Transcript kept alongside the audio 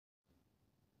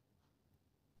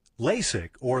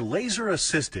LASIK, or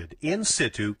laser-assisted in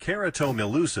situ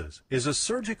keratomileusis, is a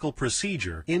surgical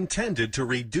procedure intended to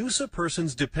reduce a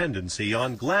person's dependency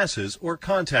on glasses or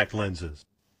contact lenses.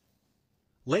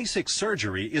 LASIK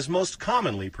surgery is most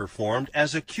commonly performed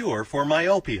as a cure for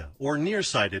myopia or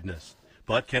nearsightedness,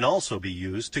 but can also be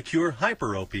used to cure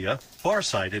hyperopia,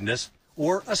 farsightedness,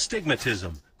 or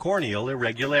astigmatism, corneal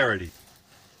irregularity.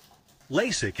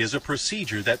 LASIK is a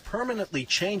procedure that permanently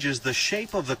changes the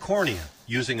shape of the cornea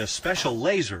using a special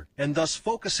laser and thus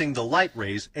focusing the light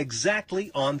rays exactly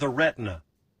on the retina.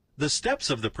 The steps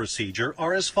of the procedure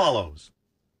are as follows.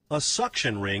 A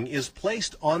suction ring is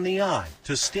placed on the eye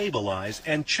to stabilize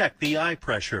and check the eye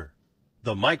pressure.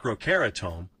 The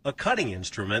microkeratome, a cutting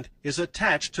instrument, is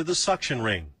attached to the suction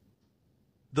ring.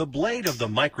 The blade of the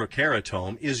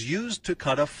microkeratome is used to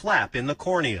cut a flap in the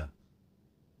cornea.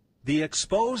 The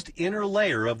exposed inner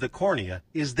layer of the cornea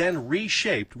is then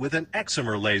reshaped with an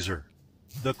excimer laser.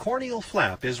 The corneal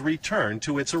flap is returned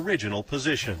to its original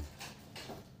position.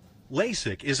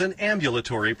 LASIK is an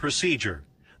ambulatory procedure.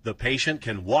 The patient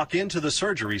can walk into the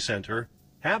surgery center,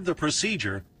 have the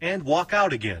procedure, and walk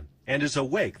out again, and is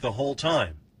awake the whole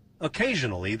time.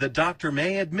 Occasionally, the doctor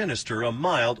may administer a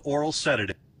mild oral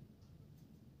sedative.